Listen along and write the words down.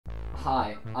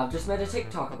Hi, I've just made a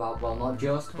TikTok about, well, not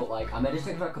just, but like, I made a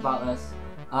TikTok about this.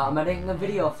 I'm editing a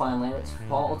video finally, and it's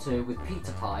Portal 2 with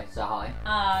Pizza Pie, so hi.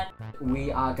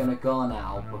 We are gonna go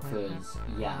now, because,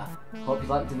 yeah. Hope you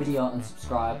liked the video, and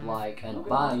subscribe, like, and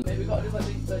bye. Maybe we gotta do like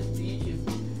the YouTube.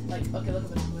 Like, okay, look at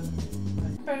this.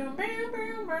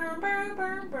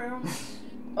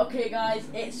 Okay guys,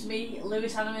 it's me,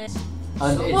 Lewis Animates.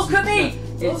 And so look at me!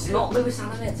 It's not Lewis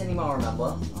Animates anymore,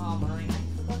 remember? Oh my,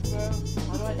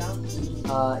 how do I down?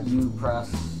 You press,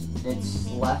 it's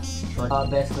left,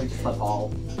 basically just play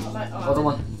Portal. Other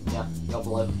one, yeah, you're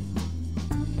blue.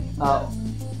 There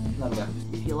we go.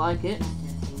 If you like it,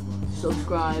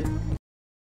 subscribe.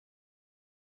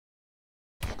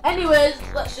 Anyways,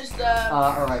 let's just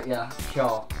alright, yeah,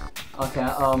 sure. Okay,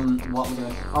 what are we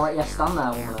doing? Alright, yeah, stand there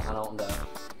 1 minute, I know what I'm doing.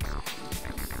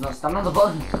 No, stand on the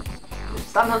button!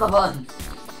 Stand on the button!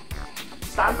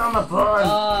 Stand on the button!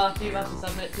 Oh, too bad to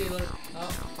submit too late. Oh,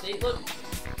 see, look.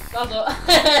 Stand up.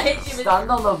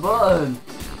 Stand on the button!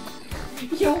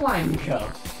 You wanker!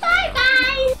 Bye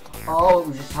guys! Oh, it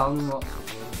was just telling me what to do.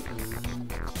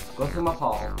 Go through my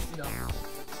portal. No.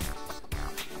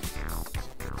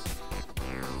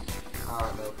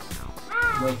 Alright, move.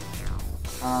 Move.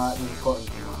 There's a button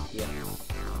here.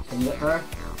 Can you get through? Where?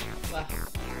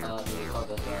 There's a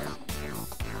button there.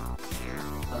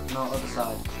 No, other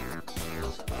side.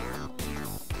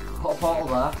 Put a portal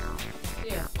there.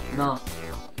 Yeah. No.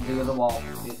 The other wall.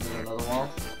 The another wall.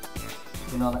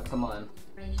 You know, next to mine.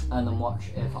 And then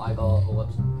watch if I go,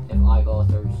 whoops, if I go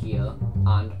through here.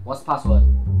 And what's the password?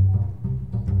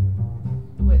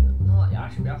 Wait, no, I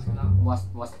should be asking that. What's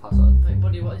the password? Wait,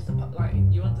 buddy, what is the like?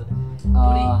 You wanted?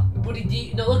 Buddy, do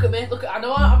you, no, look at me. Look at. I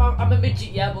know I'm a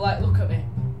midget, yeah, but like, look at me.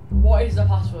 What is the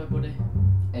password, buddy?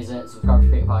 Is it subscribe to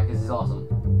Peter Pie because he's awesome?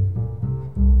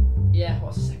 Yeah.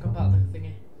 What's the second part of the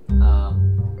thingy?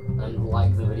 And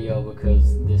like the video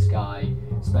because this guy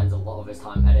spends a lot of his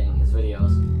time editing his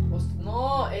videos.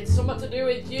 No, it's something to do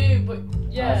with you, but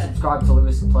yeah. Subscribe to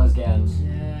Lewis Plays Games.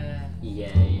 Yeah.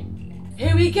 Yay.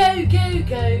 Here we go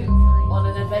on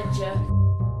an adventure.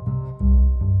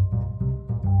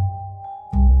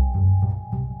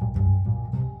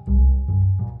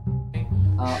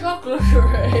 Chocolate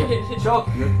rain.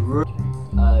 Chocolate rain.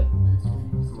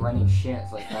 Raining shit.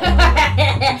 It's like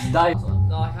it's dying.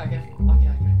 No, I can't get.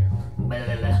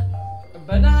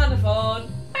 Banana phone.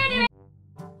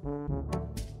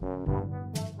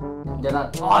 Did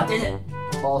that? Oh, I did it!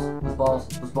 Balls. There's balls.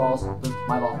 There's balls. There's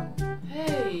my ball.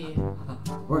 Hey.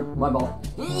 Where's my ball?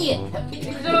 Yeah.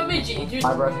 Because I'm a midget, you just.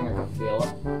 Vibrating, I can feel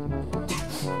it.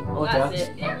 Okay. That's it.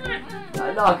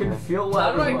 No, I can feel what.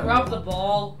 How do I grab the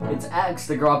ball? It's X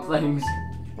to grab things.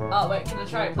 Oh wait, can I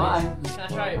try it, please? Bye. Can I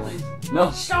try it, please?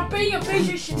 No. Stop being a piece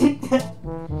of shit.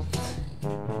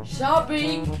 Stop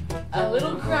being a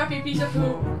little crappy piece of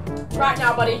poop. Right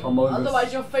now, buddy.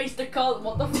 Otherwise, you'll face the cult.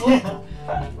 What the fuck?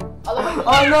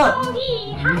 Oh no!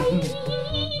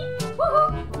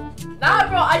 Nah,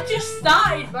 bro, I just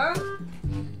started, bro.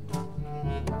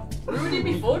 Ruining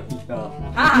me fun. No.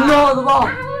 No, the ball.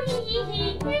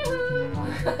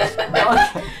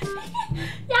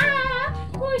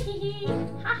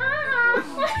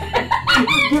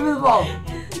 Give me the ball.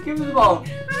 Give me the ball.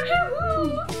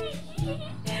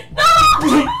 No!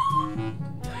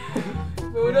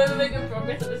 We're not even making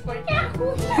progress at this point.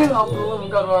 Oh,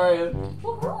 God, where are you?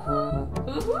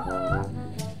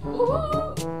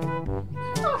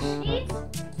 Oh shit!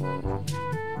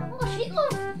 Oh shit,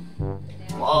 look!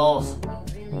 Balls.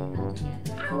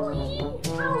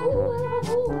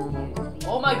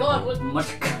 Oh my God! What?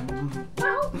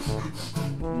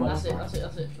 That's it.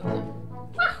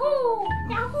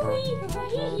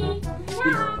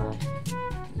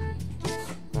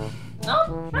 No?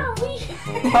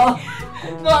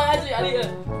 No, actually, I need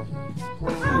it.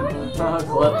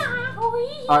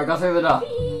 Alright, go through the door.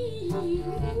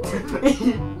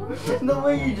 The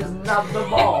way you just nabbed the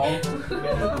ball.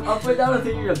 Upside down, I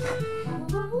think you're just.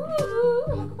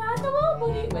 Look about the wall,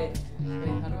 buddy. Wait,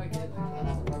 how do I get it?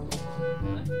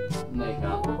 Make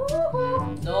up.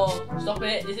 No, stop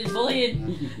it. This is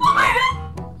bullying.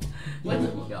 Where's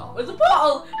the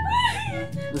portal?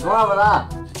 There's one over there.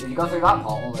 If you go through that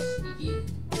portal, it's sneaky.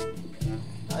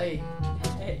 Hey.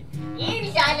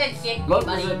 You look,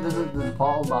 there's a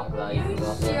portal back there. You can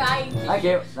go through. Thank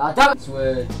you. Damn it. So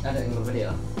we're editing the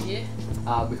video. Yeah.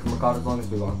 We can record as long as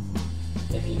we want.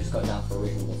 If you just go down for a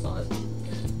reasonable size.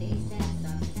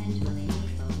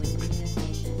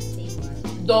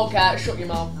 Don't care. Shut your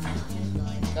mouth.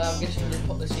 I'm guessing you just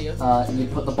put this here. You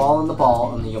put the ball in the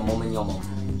ball and then your mum in your mum.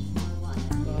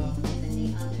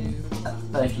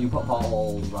 If you put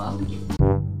balls there.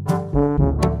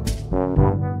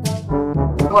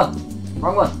 Wrong one.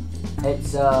 Wrong one.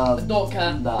 It's I don't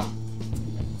care. There.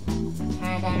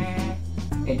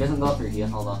 It doesn't go through here.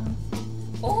 Hold on.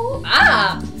 Oh,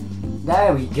 ah!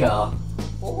 There we go.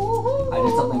 I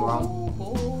did something wrong.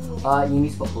 You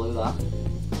need to put blue there.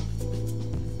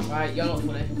 Right, you're not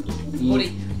funny.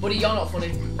 You... Buddy, you're not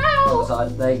funny. Other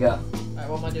side. There you go. Right,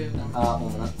 what am I doing now?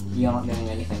 1 minute. You're not doing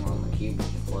anything wrong. The cube is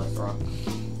just placed wrong.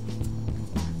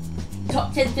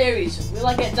 Top 10 theories. Will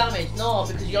I get damaged? No,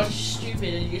 because you're just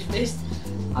stupid and you just missed.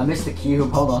 I missed the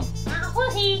cube. Hold on.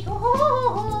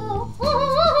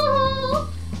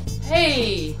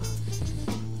 Hey!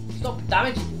 Stop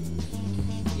damaging.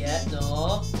 Yeah,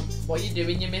 no. What are you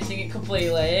doing? You're missing it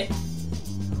completely.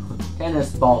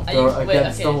 Tennis ball throw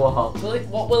against the wall.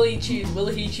 What will he choose? Will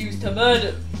he choose to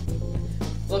murder?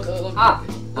 Look. Ah!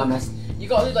 I missed. You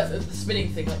gotta do like the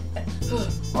spinning thing, like.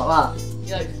 What that?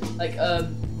 Yeah, like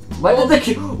Where did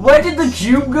the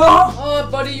cube go? Oh,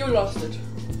 buddy, you lost it.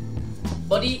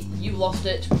 Buddy, you lost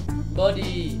it.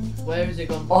 Buddy, where is it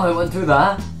gone? Oh, it went through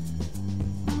there.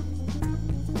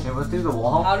 It went through the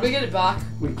wall. How do we get it back?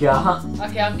 We can't.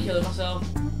 Okay, I'm killing myself.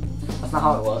 That's not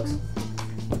how it works.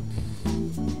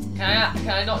 Can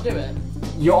I not do it?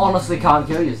 You honestly can't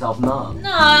kill yourself, no. No,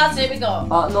 that's it, we got.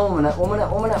 No, 1 minute.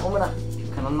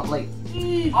 Can I not like...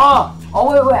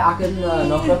 Oh, wait, I can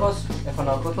no clip us. If I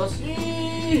no clip us.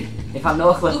 If I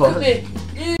no clip us. Look at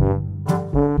me.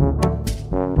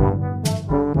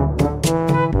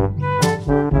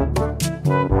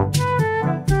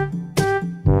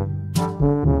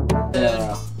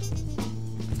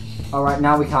 Alright,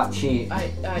 now we can't cheat.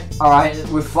 Alright. Alright,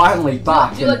 we're finally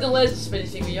back. Do you like the laser spinning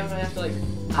thing where you have to like...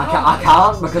 I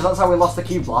can't because that's how we lost the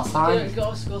cube last time.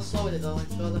 Go slow with it though, like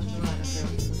go left and right.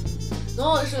 Okay.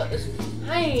 No, it's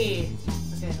hey.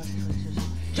 Okay,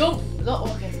 jump. No,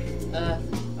 okay.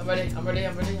 I'm ready. Oh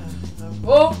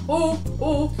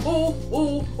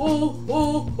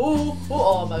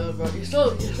my god, bro, you're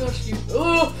so stupid.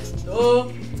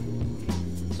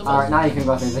 Alright, now you can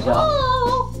go through the door.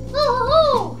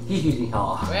 Hee.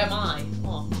 Where am I?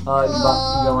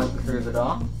 You going through the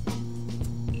door?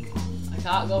 I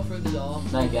can't go through the door.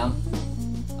 No, you can.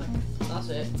 That's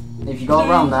it. If you go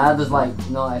around there, there's like,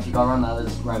 no, if you go around there,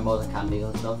 there's rainbows and candy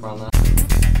and stuff around there.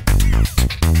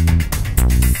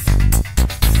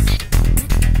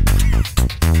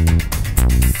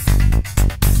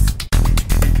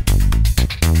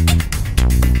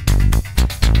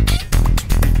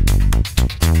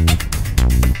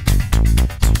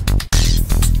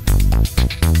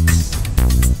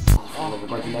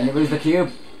 And you lose the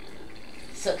cube.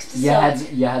 Sucks to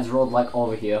your head's rolled like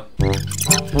over here.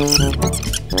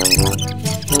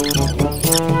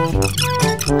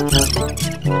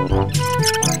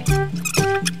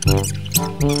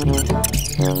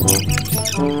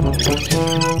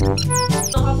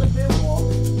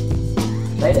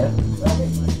 They do.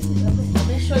 Let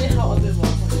me show you how a bit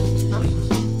more.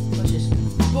 Watch this.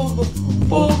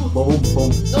 Boom.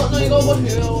 No, you gotta watch me.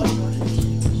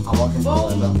 I'm watching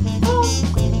for it though.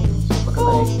 Look at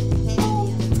me.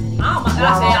 Oh my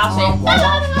god, I see.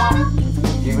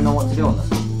 Do you even know what to do on this?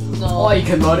 No. Oh, you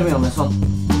can murder me on this one.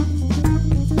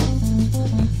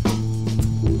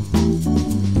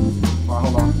 Alright,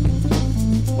 hold on.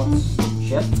 What's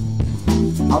shift?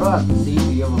 How do I see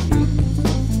the other view?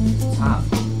 Tab.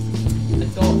 I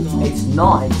don't know. It's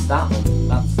not, it's that one.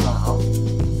 That's that.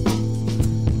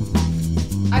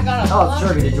 I got it. Oh,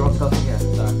 sure, did you want to go through here?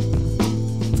 Sorry.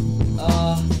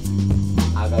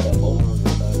 I got a bone.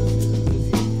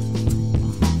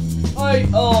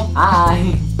 Hi.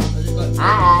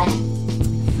 Hi.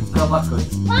 Go backwards.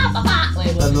 Wait,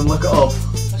 and then look it up.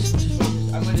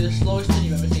 I'm gonna do the slowest thing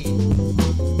you've ever seen.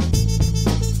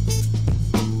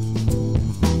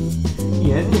 You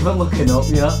ain't even looking up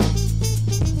yet.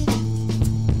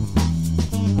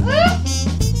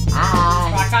 Hi.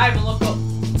 I can't even look up.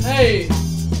 Hey.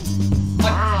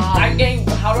 I'm getting.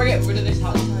 How do I get rid of this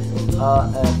house? If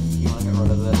you want to get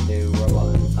rid of it, do robot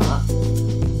that.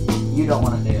 You don't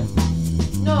want to do it.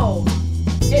 No.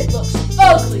 It looks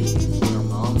ugly. Your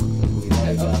mom looks ugly.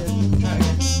 There you go. Try it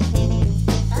again.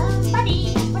 Buddy,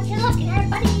 what you looking at,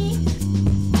 buddy?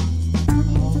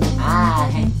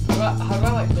 Hi. How do I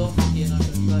like go from here now?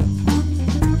 Like,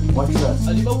 Watch this. I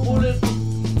need my bullet.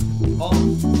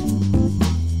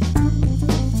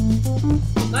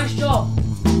 Nice job.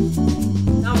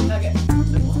 Now we can get.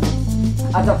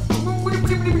 I don't.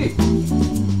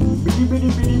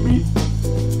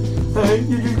 Hey,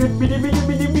 you just get bitty.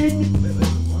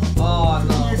 Oh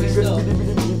no, You we just still. get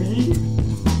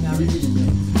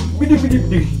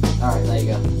bitty. Alright, there you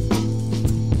go.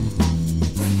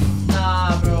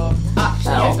 Nah, bro.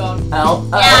 Actually, you're gone. Hell.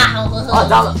 Yeah. Oh,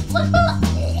 damn it.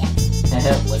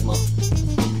 Ligma.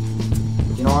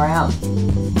 Do you know where I am?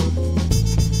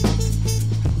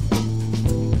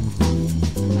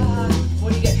 What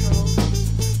do you get trolled?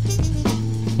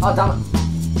 Oh, damn it.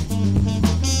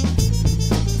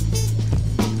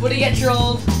 What do you get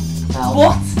trolled? Hell.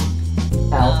 What?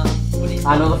 Hell. What do you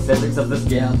I know the physics of this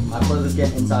game. I play this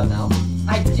game inside and out.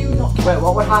 I do not care. Wait,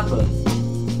 what would happen?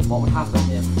 What would happen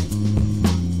if...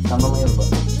 Stand on the other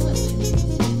button.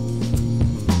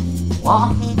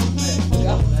 What? Wait,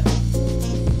 go with it.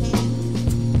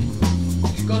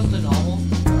 Just goes to normal.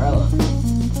 Really?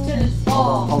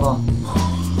 Hold on.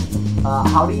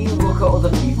 How do you look at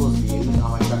other people's views?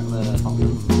 How I check the topic?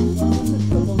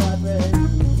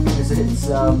 Is it, It's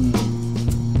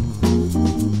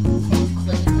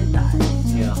clinically died.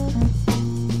 Yeah.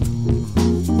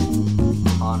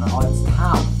 Oh no, it's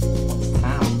tab. What's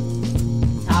tab?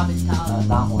 Tab is tab.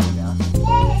 That one, I guess.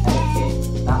 Okay,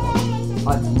 that one.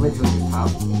 Oh, it's literally just tab.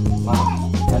 Wow.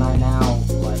 Can I now,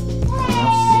 like,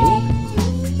 see?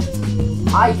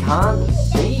 I can't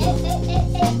see.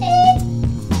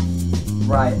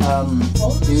 Right,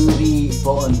 do the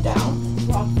button down.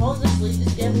 Bro, I'm falling asleep.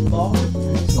 This game is boring.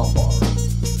 It's not boring.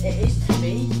 It is to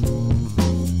me.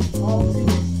 All it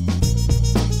is.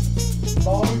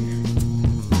 Boring.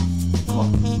 Come on.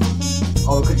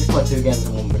 Oh, we could just play 2 games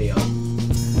in one video.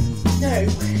 No.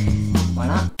 Why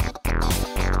not?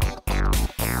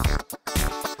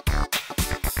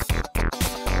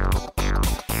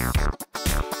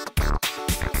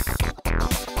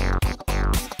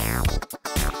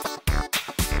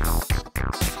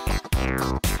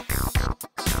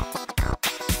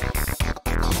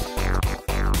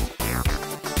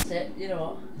 You know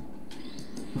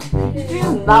what?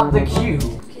 Isn't that the cube?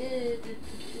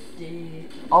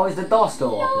 Oh, is the door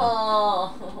still open?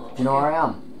 No. Do you know where I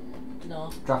am?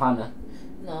 No. Try find me.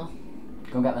 No.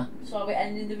 Go and get me. So are we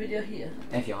ending the video here?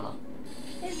 If you wanna.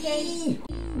 Okay.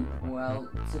 Well,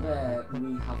 today we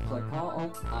have played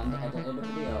Portal and edited a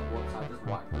video once I just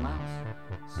whacked the mouse.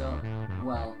 So,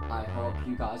 well, I hope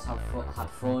you guys have had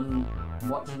fun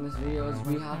watching this video as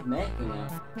we have making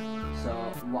it. So,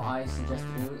 what I suggest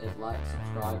to do is like,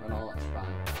 subscribe and all that stuff.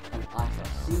 And I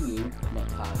shall see you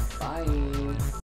next time. Bye!